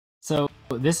So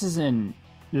this is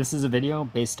a video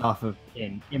based off of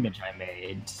an image I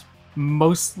made,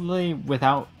 mostly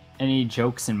without any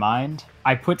jokes in mind.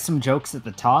 I put some jokes at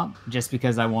the top just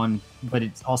because I want, but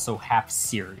it's also half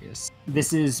serious.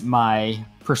 This is my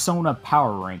Persona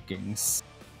power rankings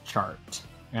chart,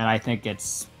 and I think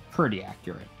it's pretty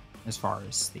accurate as far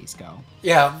as these go.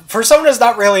 Yeah, Persona's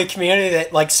not really a community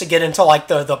that likes to get into like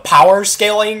the power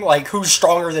scaling, like who's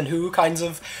stronger than who kinds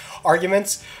of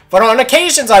arguments. But on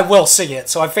occasions I will see it,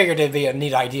 so I figured it'd be a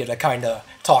neat idea to kind of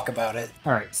talk about it.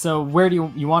 All right, so where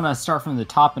do you want to start from the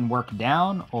top and work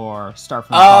down, or start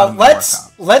from the bottom and work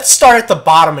up? Let's start at the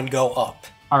bottom and go up.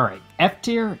 All right, F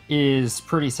tier is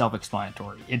pretty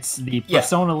self-explanatory. It's the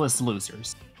Persona-less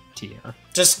losers tier.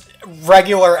 Just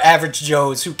regular average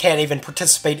Joes who can't even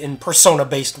participate in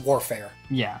Persona-based warfare.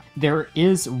 Yeah, there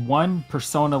is one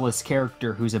Persona-less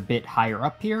character who's a bit higher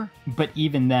up here, but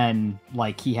even then,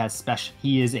 like, he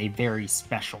is a very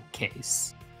special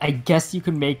case. I guess you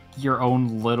can make your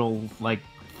own little, like,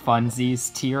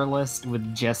 funsies tier list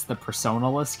with just the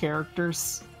Persona-less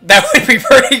characters. That would be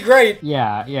pretty great!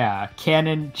 Yeah.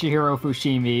 Canon Chihiro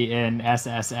Fushimi in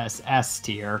SSSS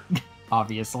tier,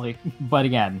 obviously. But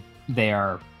again, they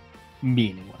are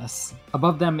meaningless.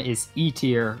 Above them is E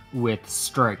tier with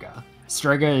Strega.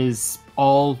 Strega is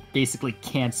all basically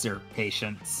cancer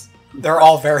patients. They're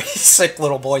all very sick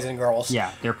little boys and girls.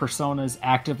 Yeah, their personas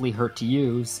actively hurt to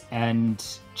use, and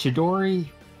Chidori,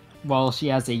 while she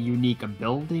has a unique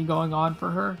ability going on for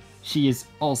her, she is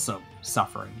also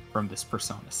suffering from this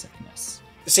persona sickness.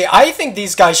 See, I think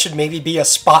these guys should maybe be a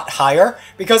spot higher,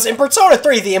 because in Persona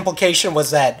 3 the implication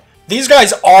was that these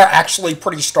guys are actually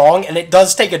pretty strong, and it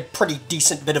does take a pretty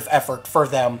decent bit of effort for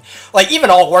them, like, even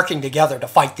all working together to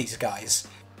fight these guys.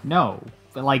 No,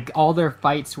 but, like, all their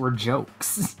fights were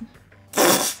jokes.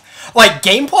 Like,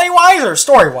 gameplay-wise or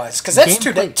story-wise? Because that's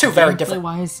two very different.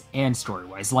 Gameplay-wise and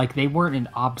story-wise. Like, they weren't an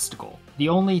obstacle. The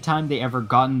only time they ever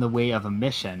got in the way of a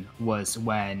mission was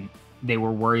when they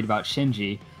were worried about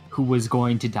Shinji, who was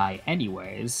going to die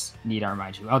anyways, need I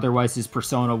remind you. Otherwise, his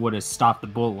persona would have stopped the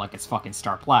bullet like it's fucking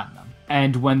Star Platinum.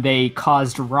 And when they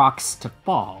caused rocks to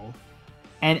fall,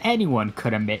 and anyone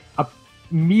could admit,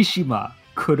 Mishima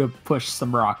could have pushed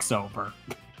some rocks over.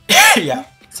 Yeah.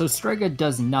 So Strega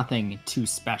does nothing too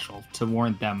special to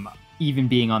warrant them even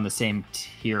being on the same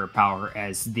tier power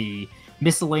as the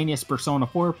miscellaneous Persona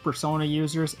 4 Persona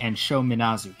users and Sho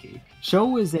Minazuki.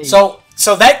 Sho is a...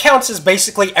 So that counts as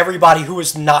basically everybody who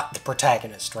is not the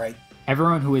protagonist, right?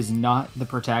 Everyone who is not the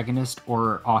protagonist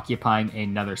or occupying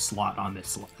another slot on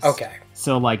this list. Okay.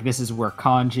 So, like, this is where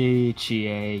Kanji,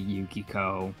 Chie,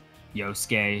 Yukiko,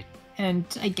 Yosuke, and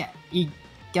I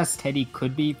guess Teddy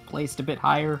could be placed a bit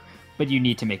higher, but you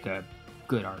need to make a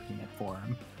good argument for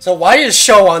him. So why is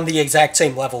Sho on the exact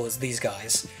same level as these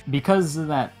guys? Because of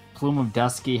that plume of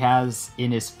dust he has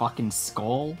in his fucking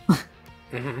skull.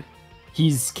 Mm-hmm.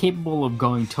 He's capable of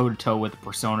going toe-to-toe with a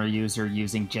Persona user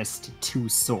using just 2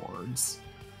 swords.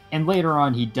 And later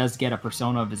on, he does get a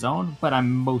Persona of his own, but I'm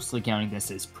mostly counting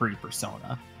this as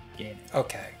pre-Persona gaming.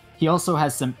 Okay. He also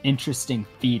has some interesting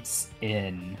feats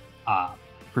in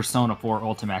Persona 4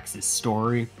 Ultimax's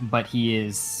story, but he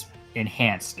is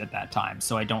enhanced at that time,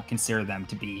 so I don't consider them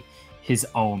to be his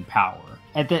own power.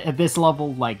 At this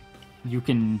level, like, you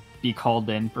can be called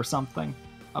in for something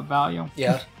of value.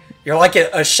 Yeah. You're like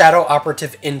a shadow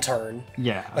operative intern.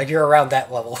 Yeah. Like, you're around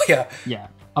that level, yeah. Yeah.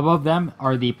 Above them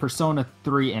are the Persona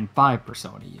 3 and 5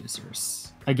 Persona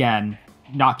users. Again,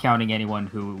 not counting anyone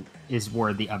who is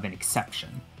worthy of an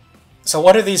exception. So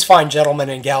what do these fine gentlemen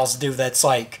and gals do that's,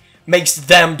 like, makes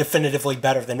them definitively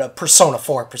better than a Persona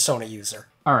 4 Persona user?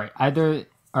 Alright,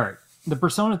 the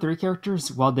Persona 3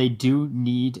 characters, while they do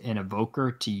need an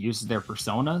evoker to use their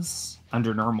personas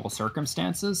under normal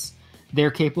circumstances, they're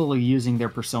capable of using their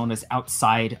personas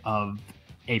outside of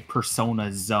a persona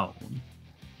zone.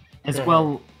 As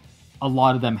well, a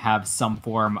lot of them have some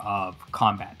form of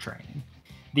combat training.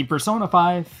 The Persona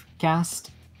 5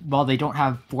 cast, while they don't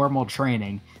have formal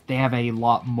training, they have a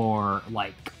lot more,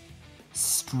 like,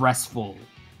 stressful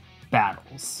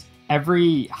battles.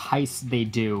 Every heist they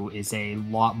do is a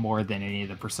lot more than any of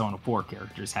the Persona 4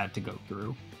 characters had to go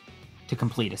through to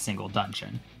complete a single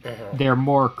dungeon. They're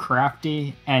more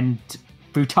crafty, and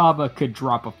Futaba could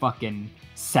drop a fucking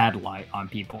satellite on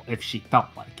people if she felt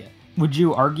like it. Would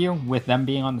you argue with them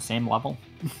being on the same level?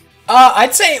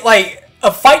 I'd say, like,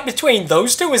 a fight between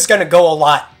those two is gonna go a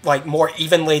lot, like, more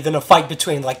evenly than a fight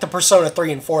between, like, the Persona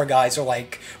 3 and 4 guys or,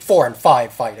 like, 4 and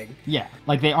 5 fighting. Yeah,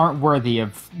 like, they aren't worthy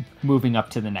of moving up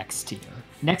to the next tier.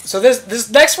 So this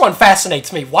next one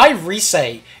fascinates me. Why Rise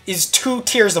is 2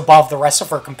 tiers above the rest of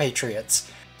her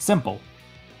compatriots? Simple.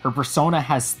 Her persona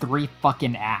has 3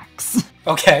 fucking acts.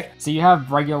 Okay. So you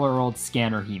have regular old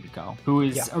Scanner Himiko, who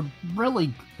is Yeah. a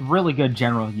really good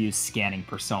general use scanning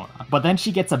persona. But then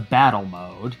she gets a battle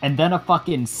mode, and then a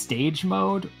fucking stage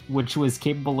mode, which was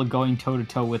capable of going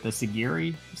toe-to-toe with a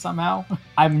Sagiri somehow.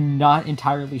 I'm not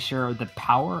entirely sure of the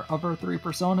power of her 3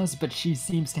 personas, but she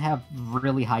seems to have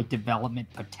really high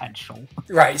development potential.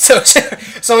 Right. So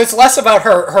it's less about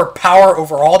her power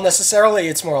overall necessarily.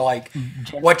 It's more like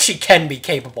what she can be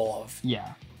capable of.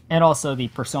 Yeah. And also the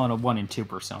Persona 1 and 2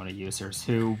 persona users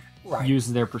who Right. use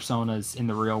their personas in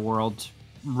the real world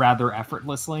rather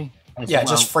effortlessly. Yeah,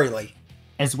 just freely.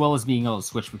 As well as being able to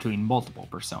switch between multiple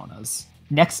personas.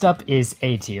 Next up is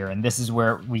A tier, and this is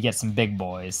where we get some big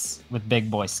boys with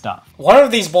big boy stuff. One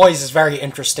of these boys is very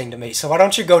interesting to me, so why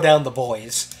don't you go down the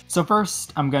boys? So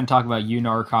first, I'm going to talk about Yu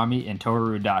Narukami and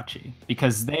Toru Dachi,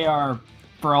 because they are,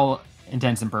 for all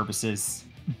intents and purposes,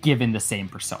 given the same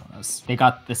personas. They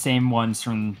got the same ones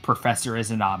from Professor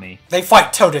Izanami. They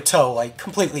fight toe-to-toe, like,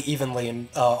 completely evenly in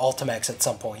Ultimax at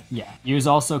some point. Yeah, he was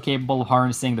also capable of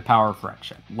harnessing the power of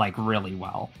friendship, like, really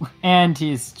well. And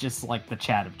he's just like the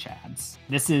Chad of Chads.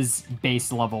 This is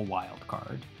base level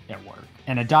wildcard at work.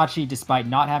 And Adachi, despite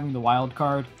not having the wild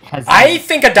card, has... I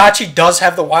think Adachi does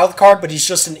have the wild card, but he's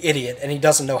just an idiot, and he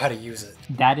doesn't know how to use it.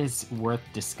 That is worth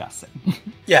discussing.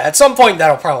 Yeah, at some point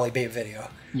that'll probably be a video.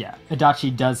 Yeah,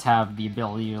 Adachi does have the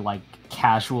ability to, like,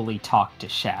 casually talk to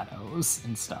shadows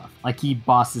and stuff. Like, he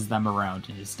bosses them around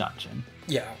in his dungeon.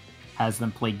 Yeah. Has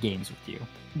them play games with you.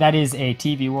 That is a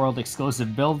TV World exclusive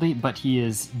ability, but he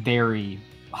is very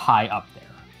high up there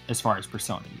as far as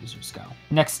Persona users go.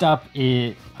 Next up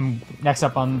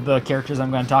on the characters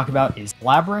I'm going to talk about is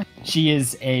Labyrinth. She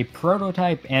is a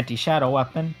prototype anti-shadow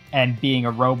weapon, and being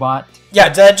a robot... Yeah,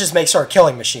 that just makes her a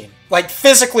killing machine. Like,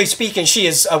 physically speaking, she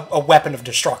is a weapon of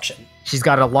destruction. She's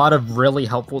got a lot of really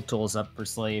helpful tools up her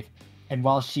sleeve, and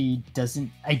while she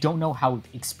doesn't... I don't know how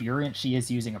experienced she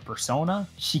is using a persona,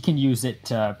 she can use it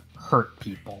to hurt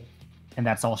people, and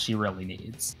that's all she really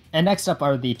needs. And next up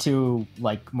are the 2,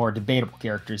 like, more debatable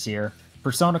characters here,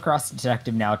 Persona Cross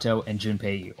Detective Naoto and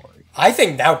Junpei Iori. I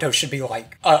think Naoto should be,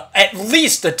 like, at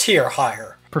least a tier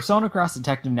higher. Persona Cross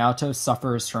Detective Naoto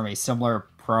suffers from a similar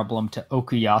problem to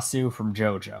Okuyasu from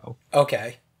JoJo.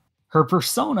 Okay. Her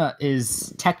persona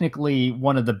is technically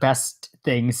one of the best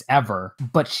things ever,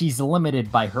 but she's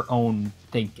limited by her own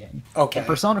thinking. Okay. In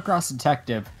Persona Cross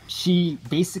Detective, she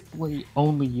basically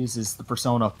only uses the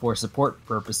persona for support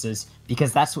purposes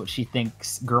because that's what she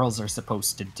thinks girls are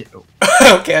supposed to do.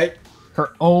 Okay.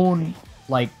 Her own,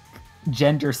 like,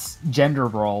 gender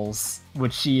roles,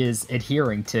 which she is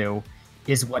adhering to,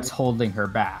 is what's holding her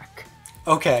back.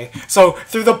 Okay. So,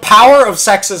 through the power of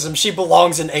sexism, she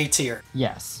belongs in A tier.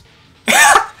 Yes.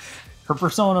 Her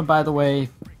persona, by the way,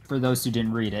 for those who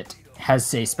didn't read it,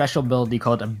 has a special ability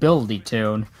called Ability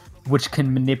Tune, which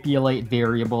can manipulate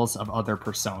variables of other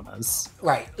personas.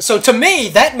 Right. So to me,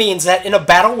 that means that in a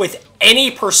battle with any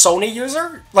persona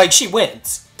user, like, she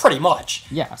wins. Pretty much.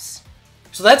 Yes.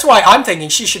 So that's why I'm thinking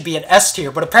she should be an S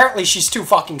tier, but apparently she's too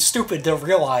fucking stupid to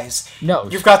realize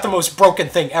you've got the most broken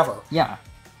thing ever. Yeah.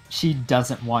 She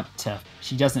doesn't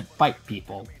fight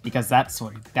people, because that's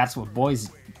what boys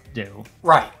do.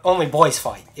 Right. Only boys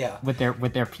fight, yeah. With their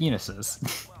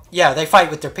penises. Yeah, they fight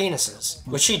with their penises,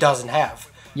 which she doesn't have.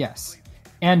 Yes.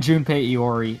 And Junpei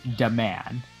Iori, the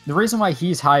man. The reason why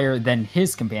he's higher than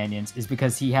his companions is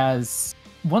because he has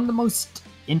one of the most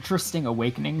interesting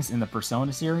awakenings in the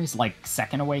Persona series, like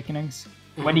second awakenings.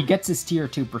 When he gets his tier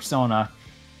 2 persona,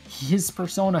 his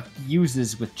persona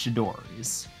fuses with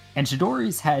Chidori's. And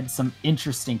Chidori's had some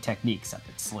interesting techniques up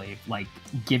its sleeve, like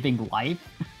giving life.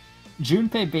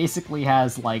 Junpei basically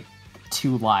has, like,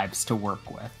 2 lives to work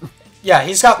with. Yeah,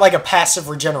 he's got, like, a passive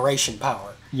regeneration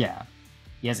power. Yeah.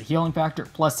 He has a healing factor,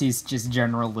 plus he's just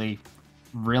generally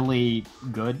really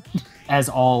good, as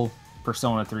all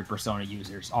Persona 3 Persona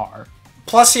users are.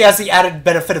 Plus he has the added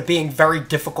benefit of being very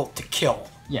difficult to kill.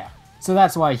 Yeah. So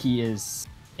that's why he is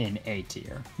in A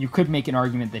tier. You could make an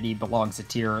argument that he belongs a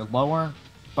tier lower,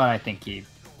 but I think he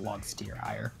belongs a tier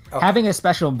higher. Okay. Having a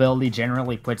special ability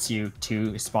generally puts you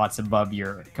 2 spots above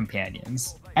your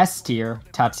companions. S tier,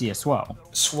 Tatsuya Suo.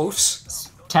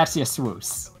 Swoofs? Tatsuya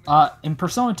Swoofs. In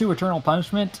Persona 2 Eternal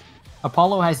Punishment,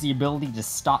 Apollo has the ability to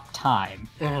stop time.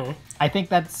 Mm-hmm. I think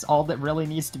that's all that really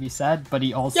needs to be said, but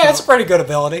he also... Yeah, it's a pretty good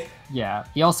ability. Yeah.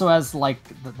 He also has, like,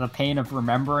 the pain of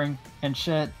remembering and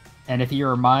shit, and if he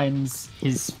reminds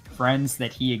his friends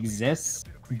that he exists,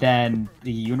 then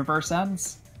the universe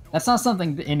ends. That's not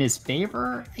something in his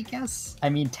favor, I guess. I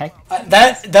mean,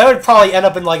 that would probably end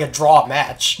up in, like, a draw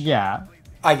match. Yeah.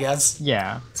 I guess.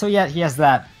 Yeah. So yeah, he has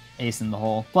that ace in the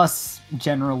hole. Plus,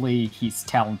 generally, he's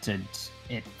talented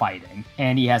at fighting,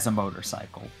 and he has a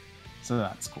motorcycle. So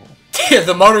that's cool. Yeah,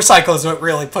 the motorcycle is what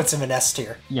really puts him in S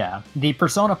tier. Yeah. The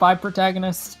Persona 5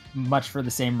 protagonist, much for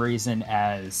the same reason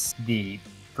as the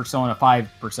Persona 5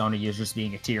 Persona users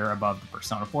being a tier above the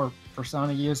Persona 4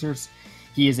 Persona users,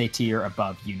 he is a tier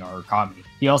above Yuna Uragami.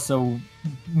 He also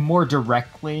more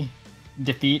directly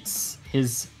defeats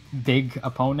his big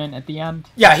opponent at the end.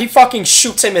 Yeah, he fucking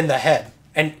shoots him in the head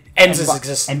and ends his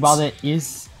existence. And while that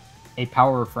is a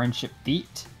power of friendship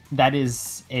feat, that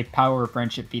is a power of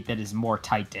friendship feat that is more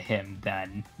tied to him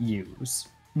than Yu's.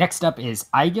 Next up is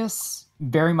Aegis.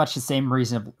 Very much the same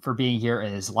reason for being here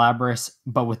as Labris,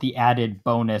 but with the added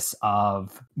bonus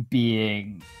of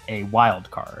being a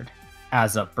wild card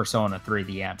as of Persona 3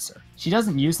 The Answer. She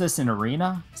doesn't use this in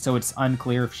Arena, so it's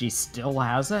unclear if she still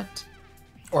has it.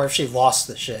 Or if she lost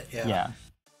the shit, yeah. Yeah.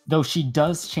 Though she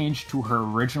does change to her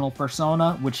original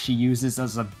persona, which she uses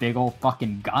as a big ol'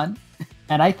 fucking gun.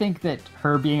 And I think that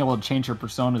her being able to change her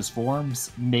persona's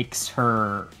forms makes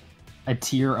her a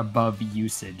tier above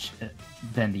usage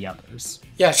than the others.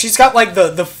 Yeah, she's got like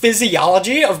the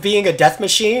physiology of being a death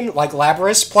machine, like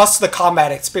Labris, plus the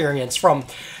combat experience from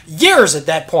years at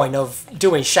that point of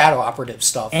doing shadow operative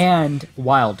stuff. And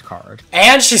wild card.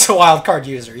 And she's a wild card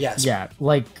user, yes. Yeah,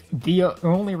 like the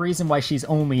only reason why she's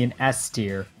only an S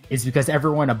tier is because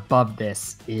everyone above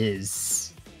this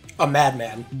is a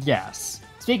madman. Yes.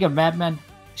 Speaking of madmen,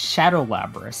 Shadow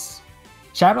Labris.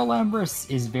 Shadow Labris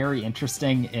is very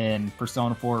interesting in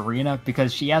Persona 4 Arena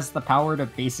because she has the power to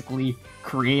basically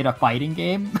create a fighting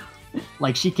game.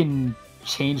 Like, she can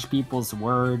change people's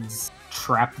words,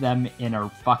 trap them in a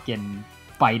fucking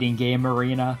fighting game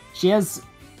arena. She has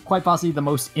quite possibly the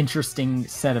most interesting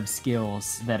set of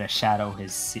skills that a Shadow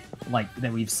has,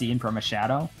 that we've seen from a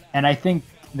Shadow. And I think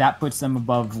that puts them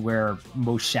above where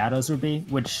most Shadows would be,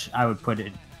 which I would put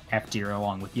it F tier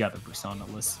along with the other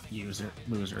Persona-less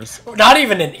losers. Not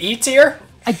even an E tier?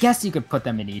 I guess you could put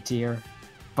them in E tier,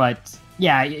 but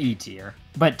yeah, E tier.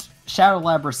 But Shadow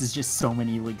Labris is just so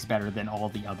many leagues better than all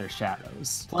the other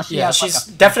Shadows. Plus, she's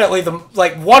definitely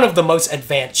one of the most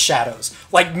advanced Shadows.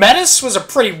 Like, Metis was a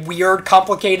pretty weird,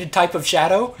 complicated type of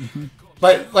Shadow,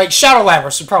 but like Shadow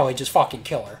Labris would probably just fucking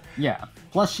kill her. Yeah.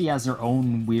 Plus, she has her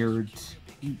own weird,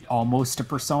 almost a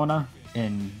persona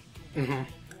in.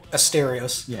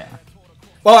 Asterios. Yeah.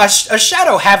 Well, a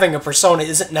Shadow having a persona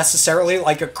isn't necessarily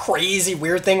like a crazy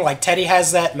weird thing. Like Teddy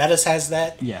has that, Metis has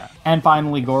that. Yeah. And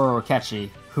finally, Goro Akechi,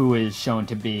 who is shown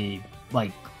to be,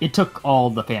 like, it took all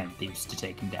the fan thieves to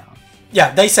take him down.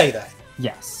 Yeah, they say that.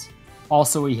 Yes.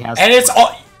 Also, he has... And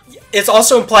it's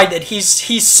also implied that he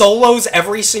solos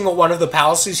every single one of the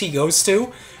palaces he goes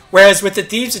to, whereas with the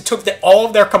thieves, it took all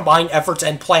of their combined efforts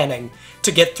and planning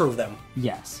to get through them.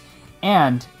 Yes.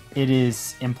 And it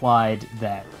is implied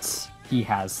that he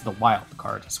has the wild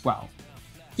card as well.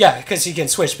 Yeah, because he can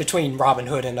switch between Robin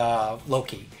Hood and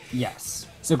Loki. Yes.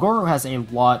 So Goro has a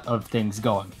lot of things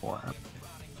going for him.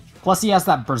 Plus he has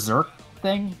that berserk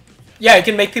thing. Yeah, he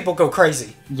can make people go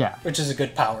crazy. Yeah. Which is a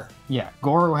good power. Yeah,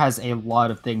 Goro has a lot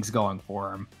of things going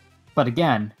for him. But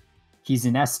again, he's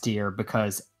in S tier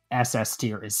because SS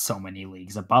tier is so many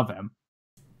leagues above him.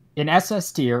 In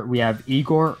SS tier, we have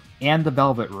Igor and the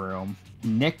Velvet Room,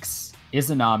 Nyx,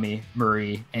 Izanami,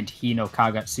 Marie, and Hino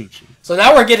Kagatsuchi. So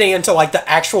now we're getting into like the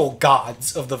actual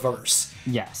gods of the verse.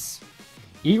 Yes.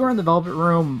 Igor and the Velvet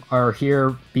Room are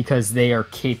here because they are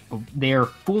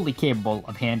fully capable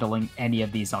of handling any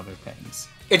of these other things.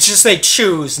 It's just they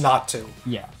choose not to.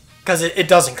 Yeah. Because it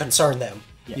doesn't concern them,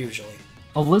 usually.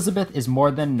 Elizabeth is more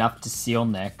than enough to seal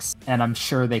Nyx, and I'm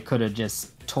sure they could have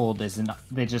just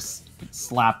they just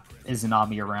slapped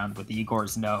Izanami around with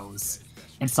Igor's nose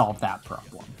and solve that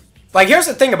problem. Like, here's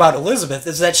the thing about Elizabeth,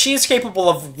 is that she is capable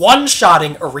of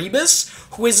one-shotting Erebus,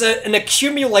 who is an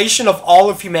accumulation of all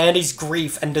of humanity's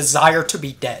grief and desire to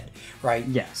be dead, right?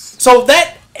 Yes. So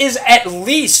that is at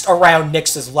least around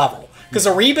Nyx's level. Because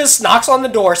Erebus knocks on the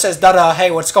door, says, da-da, hey,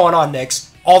 what's going on,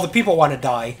 Nyx? All the people want to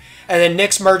die. And then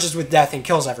Nyx merges with death and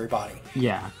kills everybody.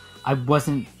 Yeah. I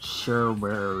wasn't sure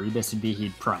where Erebus would be.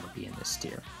 He'd probably be in this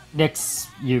tier. Nyx,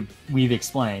 we've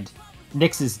explained,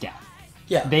 Nyx is death.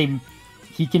 Yeah.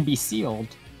 He can be sealed,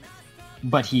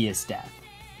 but he is death.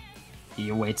 He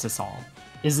awaits us all.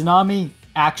 Izanami,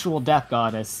 actual death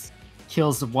goddess,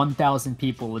 kills 1,000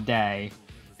 people a day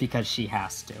because she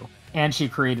has to. And she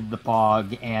created the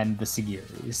fog and the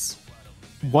Sagiris,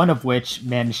 one of which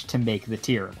managed to make the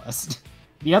tier list.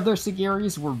 The other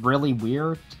Sagiris were really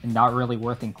weird and not really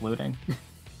worth including.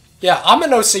 Yeah,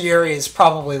 Amino Sagiri is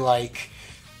probably like...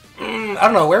 I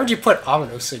don't know, where would you put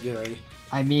Amino Sagiri?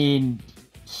 I mean,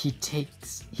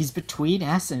 he's between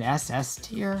S and SS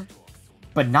tier,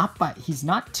 but he's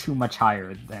not too much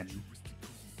higher than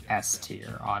S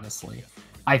tier, honestly.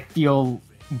 I feel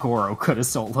Goro could have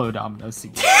soloed Domino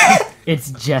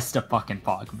It's just a fucking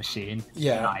fog machine.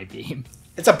 Yeah. An I-beam.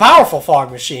 It's a powerful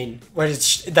fog machine, but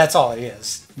that's all it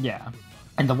is. Yeah.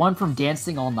 And the one from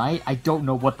Dancing All Night, I don't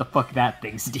know what the fuck that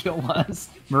thing's deal was.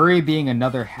 Murray being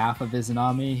another half of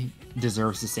Izanami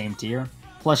deserves the same tier.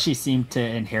 Plus she seemed to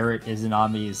inherit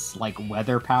Izanami's, like,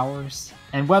 weather powers.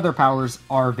 And weather powers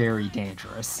are very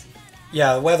dangerous.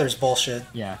 Yeah, the weather's bullshit.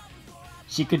 Yeah.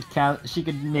 She could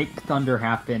make thunder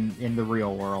happen in the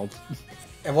real world.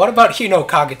 And what about Hino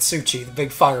Kagetsuchi, the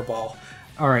big fireball?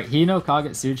 Alright, Hino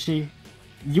Kagetsuchi,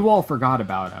 you all forgot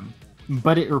about him.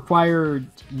 But it required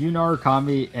Yuna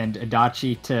Kami and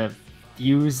Adachi to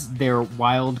fuse their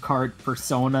wildcard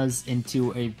personas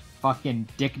into a fucking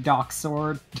dick dock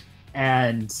sword.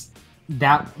 And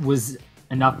that was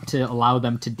enough to allow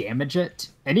them to damage it.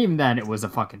 And even then, it was a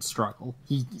fucking struggle.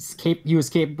 He was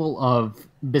capable of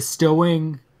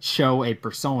bestowing Sho a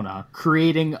persona,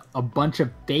 creating a bunch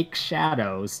of fake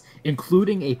shadows,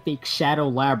 including a fake Shadow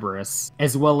Labrys,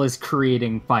 as well as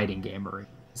creating fighting game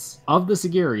arenas. Of the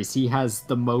Sagiris, he has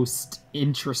the most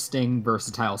interesting,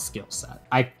 versatile skill set.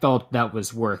 I felt that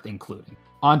was worth including.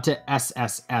 On to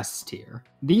SSS tier.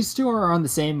 These two are on the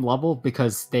same level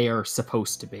because they are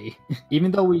supposed to be.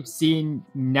 Even though we've seen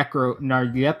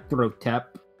Naryeprotep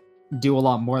do a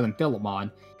lot more than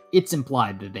Philemon, it's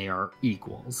implied that they are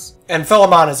equals. And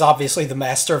Philemon is obviously the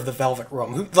master of the Velvet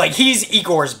Room. He's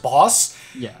Igor's boss.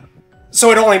 Yeah. So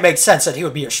it only makes sense that he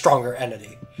would be a stronger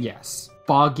entity. Yes.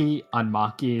 Foggy on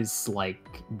Maki's,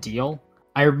 deal.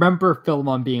 I remember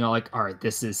Philemon being like, alright,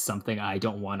 this is something I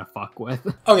don't want to fuck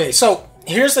with. Okay, so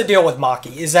here's the deal with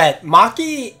Maki, is that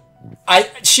Maki,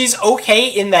 she's okay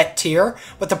in that tier,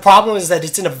 but the problem is that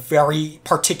it's in a very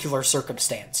particular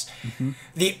circumstance. Mm-hmm.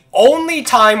 The only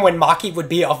time when Maki would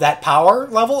be of that power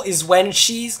level is when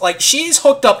she's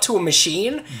hooked up to a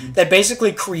machine that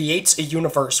basically creates a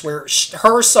universe where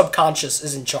her subconscious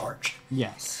is in charge.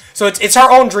 Yes. So it's her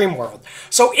own dream world.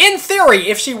 So in theory,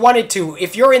 if she wanted to,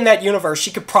 if you're in that universe, she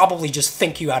could probably just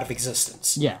think you out of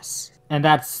existence. Yes. And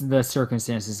that's the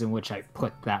circumstances in which I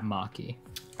put that Maki.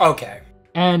 Okay.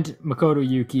 And Makoto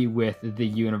Yuki with the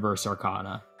Universe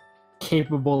Arcana.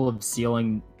 Capable of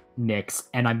sealing Nyx,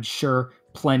 and I'm sure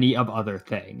plenty of other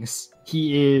things.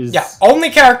 He is... Yeah,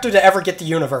 only character to ever get the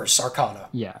Universe Arcana.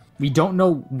 Yeah. We don't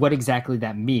know what exactly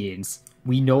that means.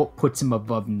 We know it puts him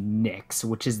above Nyx,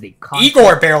 which is the concept.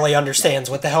 Igor barely understands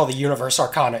what the hell the Universe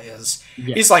Arcana is.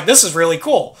 Yeah. He's like, this is really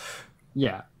cool.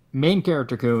 Yeah. Main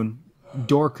character Kun,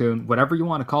 Dorkun, whatever you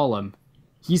want to call him,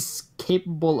 he's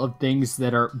capable of things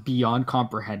that are beyond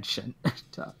comprehension.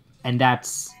 And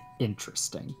that's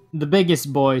interesting. The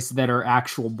biggest boys that are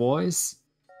actual boys,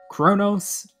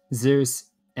 Kronos, Zeus,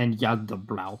 and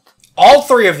Yagdablaut. All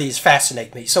three of these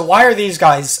fascinate me. So why are these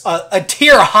guys a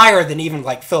tier higher than even,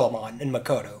 Philemon and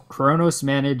Makoto? Kronos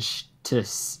managed to,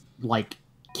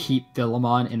 keep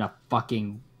Philemon in a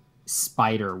fucking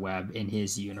spider web in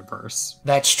his universe.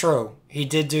 That's true. He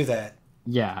did do that.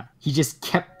 Yeah. He just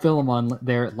kept Philemon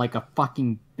there like a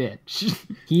fucking bitch.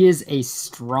 He is a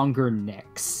stronger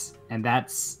Nyx, and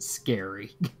that's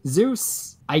scary.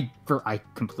 Zeus... I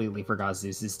completely forgot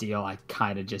Zeus's deal. I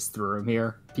kind of just threw him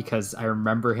here because I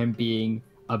remember him being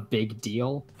a big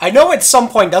deal. I know at some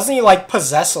point, doesn't he,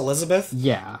 possess Elizabeth?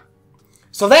 Yeah.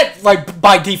 So that,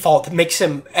 by default, makes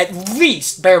him at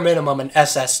least, bare minimum, an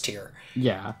SS tier.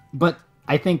 Yeah, but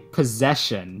I think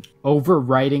possession,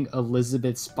 overriding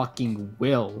Elizabeth's fucking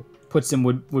will,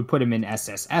 would put him in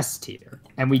SSS tier.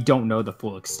 And we don't know the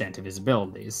full extent of his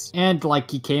abilities. And,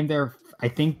 he came there, I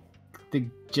think, the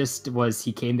gist was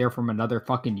he came there from another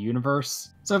fucking universe.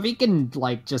 So if he can,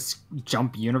 just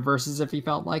jump universes if he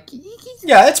felt like...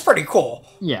 Yeah, that's pretty cool.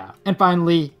 Yeah. And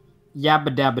finally,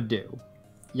 Yabba Dabba Doo.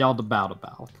 Yalda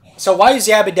Bowda. So why is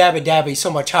Yabba Dabba Dabby so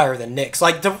much higher than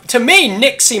Nyx? To me,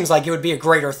 Nyx seems like it would be a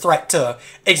greater threat to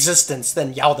existence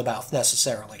than Yaldabaoth,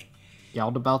 necessarily.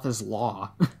 Yaldabaoth is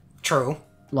law. True.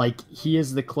 He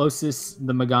is the closest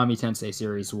the Megami Tensei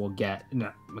series will get...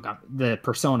 No, the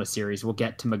Persona series will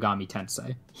get to Megami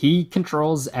Tensei. He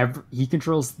controls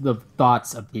the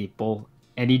thoughts of people,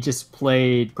 and he just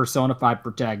played Persona 5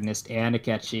 protagonist Ann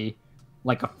Akechi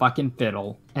like a fucking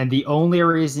fiddle. And the only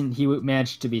reason he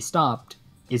managed to be stopped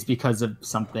is because of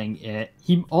something.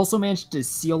 He also managed to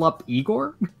seal up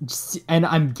Igor, and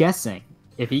I'm guessing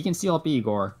if he can seal up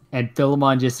Igor, and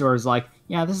Philemon just sort of is like,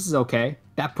 yeah, this is okay,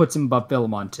 that puts him above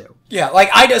Philemon too. Yeah, like,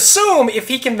 I'd assume if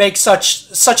he can make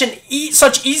such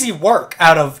easy work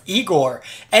out of Igor,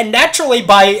 and naturally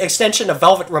by extension a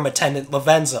Velvet Room attendant,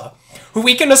 Lavenza, who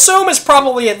we can assume is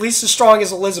probably at least as strong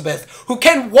as Elizabeth, who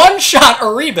can one-shot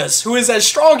Erebus, who is as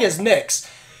strong as Nyx,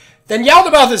 then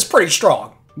Yaldabaoth is pretty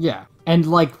strong. Yeah, and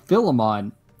like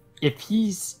Philemon, if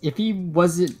he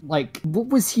wasn't, like, what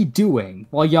was he doing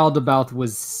while Yaldabaoth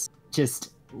was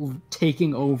just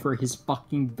taking over his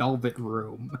fucking Velvet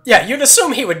Room? Yeah, you'd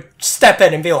assume he would step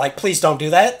in and be like, please don't do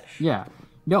that. Yeah.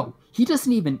 No,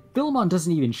 Philemon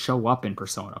doesn't even show up in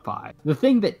Persona 5. The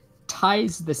thing that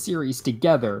ties the series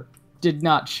together did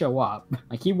not show up.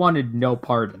 Like, he wanted no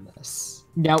part in this.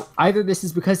 Now, either this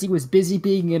is because he was busy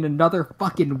being in another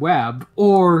fucking web,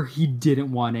 or he didn't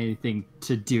want anything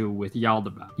to do with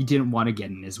Yaldabaoth. He didn't want to get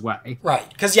in his way. Right,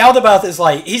 because Yaldabaoth is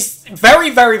like, he's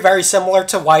very, very, very similar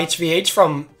to YHVH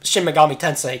from Shin Megami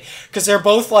Tensei, because they're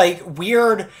both like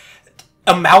weird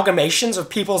amalgamations of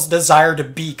people's desire to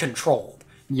be controlled.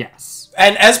 Yes.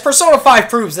 And as Persona 5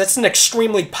 proves, that's an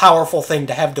extremely powerful thing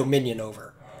to have dominion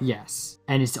over. Yes.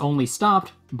 And it's only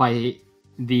stopped by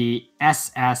the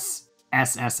SSSSS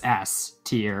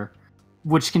tier,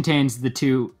 which contains the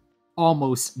two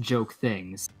almost joke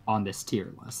things on this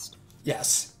tier list.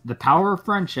 Yes. The power of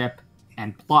friendship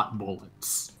and plot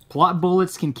bullets. Plot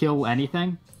bullets can kill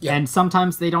anything, and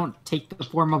sometimes they don't take the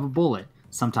form of a bullet.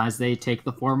 Sometimes they take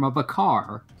the form of a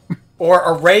car. Or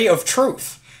a ray of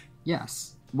truth.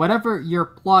 Yes. Whatever your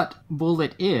plot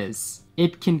bullet is,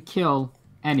 it can kill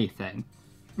anything.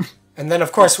 And then,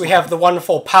 of course, we have the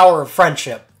wonderful power of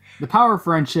friendship. The power of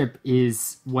friendship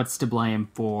is what's to blame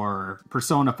for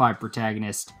Persona 5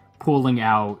 protagonist pulling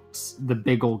out the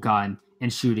big ol' gun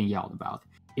and shooting Yaldabaoth.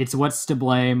 It's what's to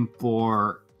blame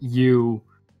for you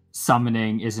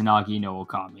summoning Izanagi no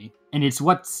Okami. And it's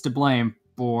what's to blame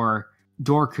for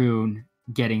Dorkun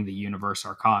getting the Universe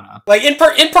Arcana. Like, in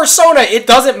Persona, it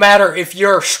doesn't matter if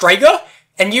you're Strega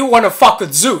and you want to fuck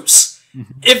with Zeus.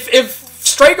 If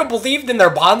Strega believed in their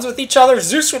bonds with each other,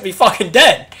 Zeus would be fucking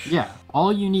dead. Yeah.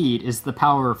 All you need is the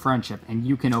power of friendship, and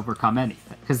you can overcome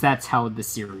anything, because that's how the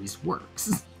series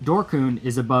works. Dorkun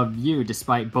is above you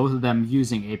despite both of them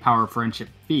using a power of friendship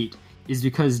feat, is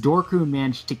because Dorkun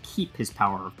managed to keep his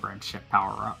power of friendship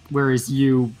power up, whereas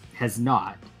you has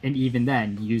not, and even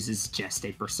then uses just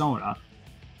a persona.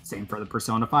 Same for the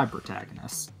Persona 5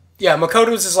 protagonist. Yeah,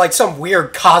 Makoto's is like some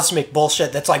weird cosmic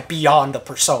bullshit that's like beyond a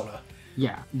persona.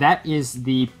 Yeah, that is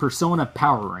the Persona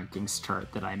power rankings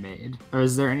chart that I made. Or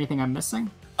is there anything I'm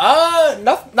missing?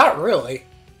 Not really.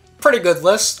 Pretty good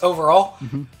list overall.